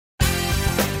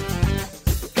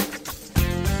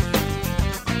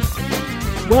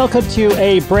Welcome to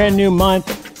a brand new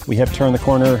month. We have turned the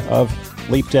corner of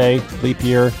leap day, leap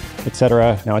year,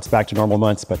 etc. Now it's back to normal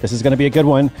months, but this is going to be a good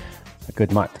one, a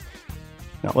good month.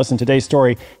 Now listen, today's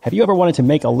story. Have you ever wanted to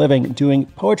make a living doing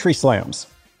poetry slams?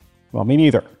 Well, me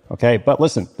neither, okay? But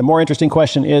listen, the more interesting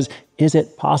question is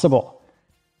it possible?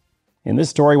 In this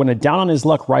story, when a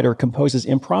down-on-his-luck writer composes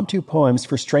impromptu poems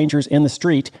for strangers in the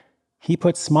street, he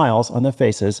puts smiles on the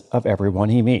faces of everyone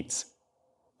he meets.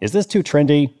 Is this too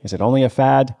trendy? Is it only a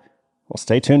fad? Well,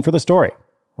 stay tuned for the story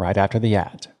right after the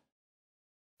ad.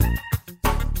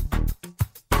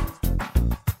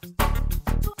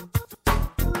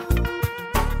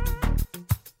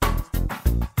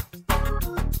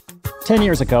 Ten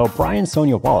years ago, Brian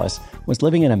Sonia Wallace was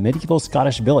living in a medieval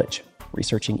Scottish village,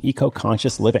 researching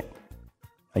eco-conscious living.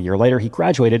 A year later, he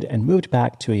graduated and moved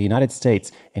back to the United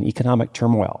States in economic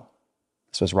turmoil.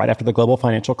 This was right after the global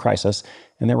financial crisis,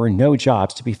 and there were no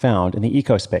jobs to be found in the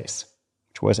eco space,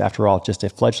 which was, after all, just a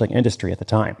fledgling industry at the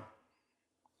time.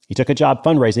 He took a job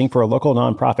fundraising for a local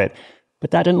nonprofit,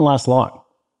 but that didn't last long.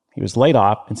 He was laid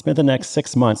off and spent the next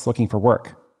 6 months looking for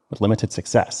work, with limited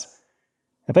success.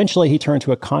 Eventually, he turned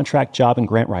to a contract job in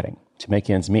grant writing to make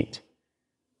ends meet.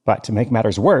 But to make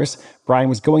matters worse, Brian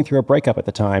was going through a breakup at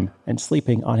the time and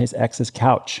sleeping on his ex's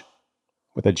couch.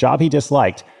 With a job he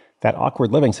disliked, that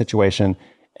awkward living situation,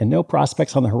 and no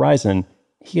prospects on the horizon,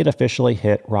 he had officially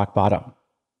hit rock bottom.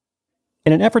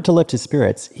 In an effort to lift his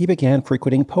spirits, he began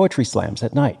frequenting poetry slams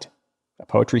at night. A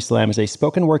poetry slam is a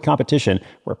spoken word competition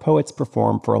where poets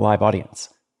perform for a live audience.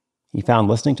 He found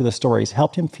listening to the stories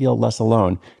helped him feel less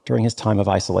alone during his time of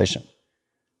isolation.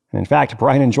 And in fact,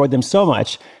 Brian enjoyed them so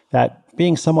much that,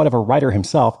 being somewhat of a writer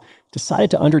himself, decided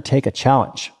to undertake a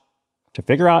challenge to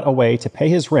figure out a way to pay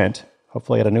his rent,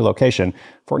 hopefully at a new location,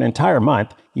 for an entire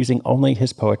month using only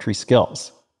his poetry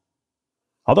skills.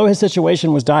 Although his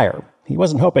situation was dire, he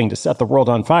wasn't hoping to set the world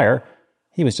on fire.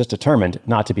 He was just determined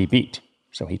not to be beat,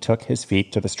 so he took his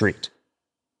feet to the street.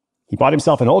 He bought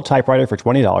himself an old typewriter for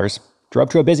 $20, drove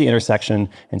to a busy intersection,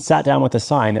 and sat down with a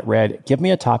sign that read, "Give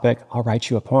me a topic, I'll write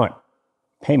you a poem.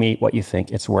 Pay me what you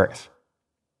think it's worth."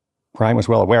 Brian was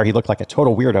well aware he looked like a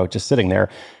total weirdo just sitting there,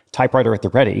 typewriter at the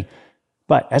ready.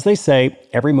 But as they say,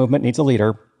 every movement needs a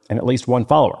leader and at least one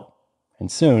follower.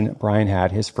 And soon, Brian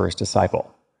had his first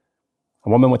disciple. A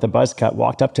woman with a buzz cut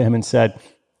walked up to him and said,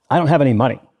 "I don't have any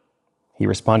money." He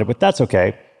responded with, "That's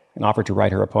okay," and offered to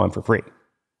write her a poem for free.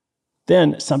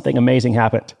 Then something amazing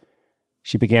happened.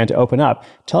 She began to open up,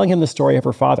 telling him the story of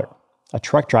her father, a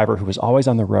truck driver who was always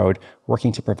on the road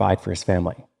working to provide for his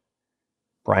family.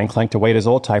 Brian clanked away at his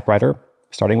old typewriter,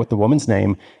 starting with the woman's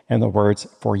name and the words,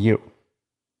 "For you."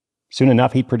 Soon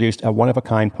enough, he produced a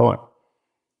one-of-a-kind poem.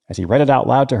 As he read it out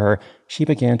loud to her, she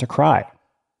began to cry.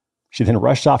 She then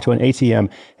rushed off to an ATM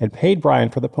and paid Brian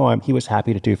for the poem he was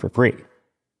happy to do for free.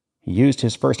 He used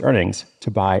his first earnings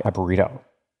to buy a burrito.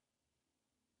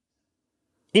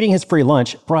 Eating his free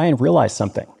lunch, Brian realized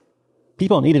something.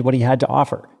 People needed what he had to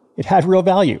offer. It had real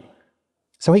value.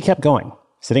 So he kept going,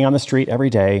 sitting on the street every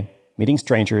day, meeting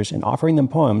strangers, and offering them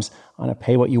poems on a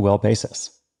pay-what-you-will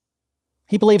basis.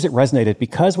 He believes it resonated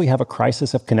because we have a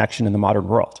crisis of connection in the modern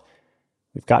world.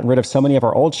 We've gotten rid of so many of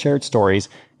our old shared stories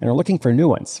and are looking for new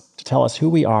ones to tell us who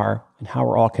we are and how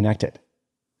we're all connected.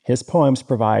 His poems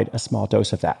provide a small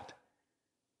dose of that.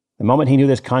 The moment he knew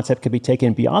this concept could be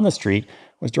taken beyond the street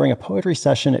was during a poetry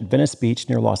session at Venice Beach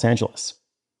near Los Angeles.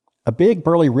 A big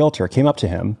burly realtor came up to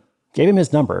him, gave him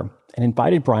his number, and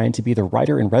invited Brian to be the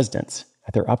writer in residence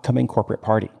at their upcoming corporate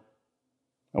party.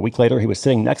 A week later, he was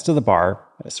sitting next to the bar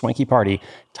at a swanky party,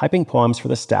 typing poems for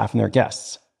the staff and their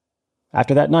guests.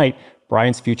 After that night,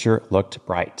 Brian's future looked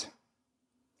bright.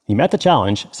 He met the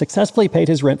challenge, successfully paid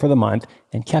his rent for the month,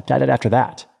 and kept at it after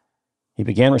that. He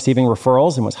began receiving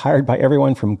referrals and was hired by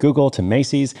everyone from Google to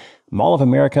Macy's, Mall of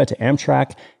America to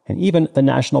Amtrak, and even the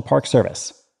National Park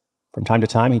Service. From time to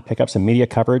time, he'd pick up some media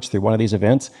coverage through one of these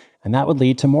events, and that would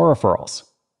lead to more referrals.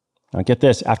 Now get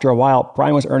this, after a while,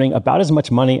 Brian was earning about as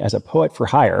much money as a poet for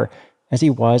hire as he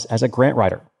was as a grant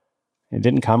writer. It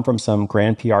didn't come from some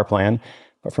grand PR plan,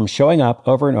 but from showing up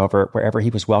over and over wherever he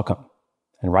was welcome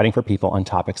and writing for people on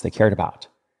topics they cared about.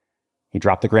 He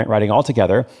dropped the grant writing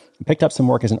altogether and picked up some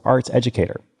work as an arts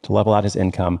educator to level out his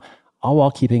income, all while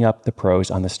keeping up the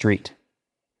prose on the street.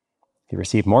 He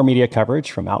received more media coverage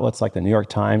from outlets like the New York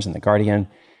Times and The Guardian.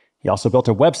 He also built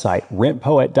a website,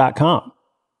 rentpoet.com.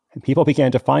 And people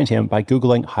began to find him by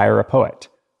Googling "hire a poet,"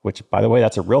 which, by the way,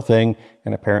 that's a real thing,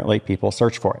 and apparently people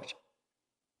search for it.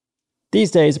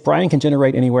 These days, Brian can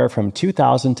generate anywhere from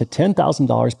 $2,000 to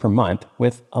 $10,000 per month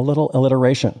with a little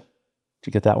alliteration. Did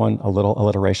you get that one? A little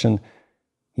alliteration?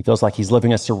 He feels like he's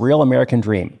living a surreal American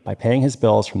dream by paying his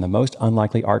bills from the most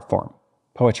unlikely art form,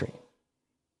 poetry.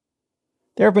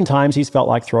 There have been times he's felt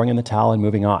like throwing in the towel and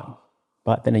moving on,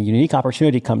 but then a unique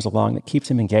opportunity comes along that keeps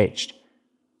him engaged.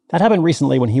 That happened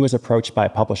recently when he was approached by a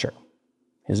publisher.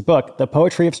 His book, The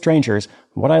Poetry of Strangers,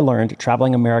 What I Learned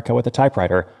Traveling America with a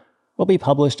Typewriter, will be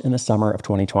published in the summer of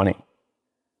 2020.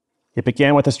 It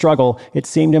began with a struggle. It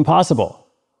seemed impossible,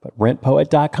 but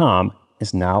rentpoet.com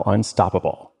is now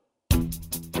unstoppable.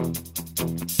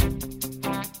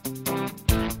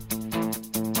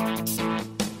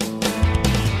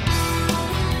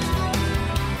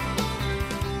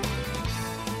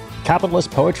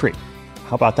 Capitalist poetry.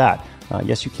 How about that?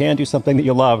 Yes, you can do something that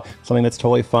you love, something that's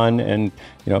totally fun and,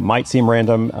 might seem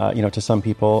random, to some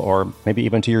people or maybe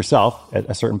even to yourself at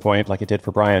a certain point, like it did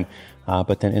for Brian,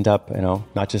 but then end up,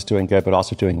 not just doing good, but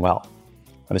also doing well.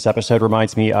 This episode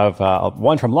reminds me of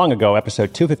one from long ago,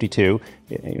 episode 252,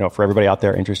 for everybody out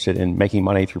there interested in making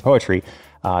money through poetry.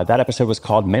 That episode was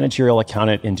called Managerial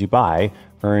Accountant in Dubai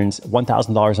Earns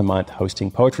 $1,000 a Month Hosting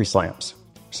Poetry Slams.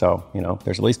 So,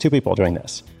 there's at least two people doing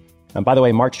this. And by the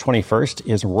way, March 21st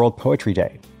is World Poetry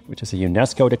Day, which is a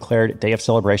UNESCO-declared day of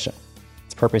celebration.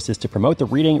 Its purpose is to promote the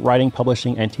reading, writing,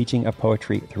 publishing, and teaching of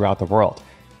poetry throughout the world.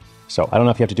 So I don't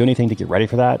know if you have to do anything to get ready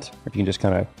for that, or if you can just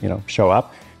kind of, show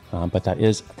up, but that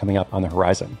is coming up on the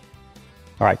horizon.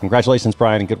 All right, congratulations,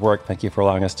 Brian, and good work. Thank you for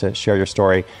allowing us to share your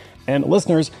story. And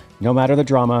listeners, no matter the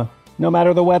drama, no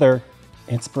matter the weather,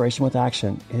 inspiration with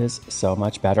action is so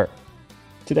much better.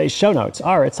 Today's show notes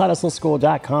are at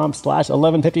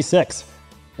sidehustleschool.com/1156.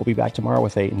 We'll be back tomorrow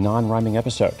with a non-rhyming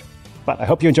episode. But I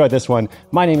hope you enjoyed this one.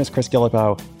 My name is Chris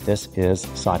Guillebeau. This is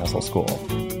Side Hustle School.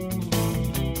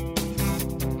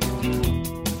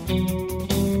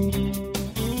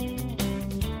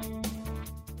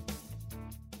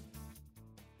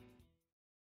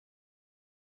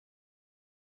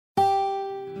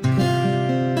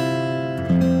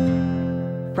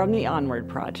 From the Onward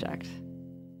Project.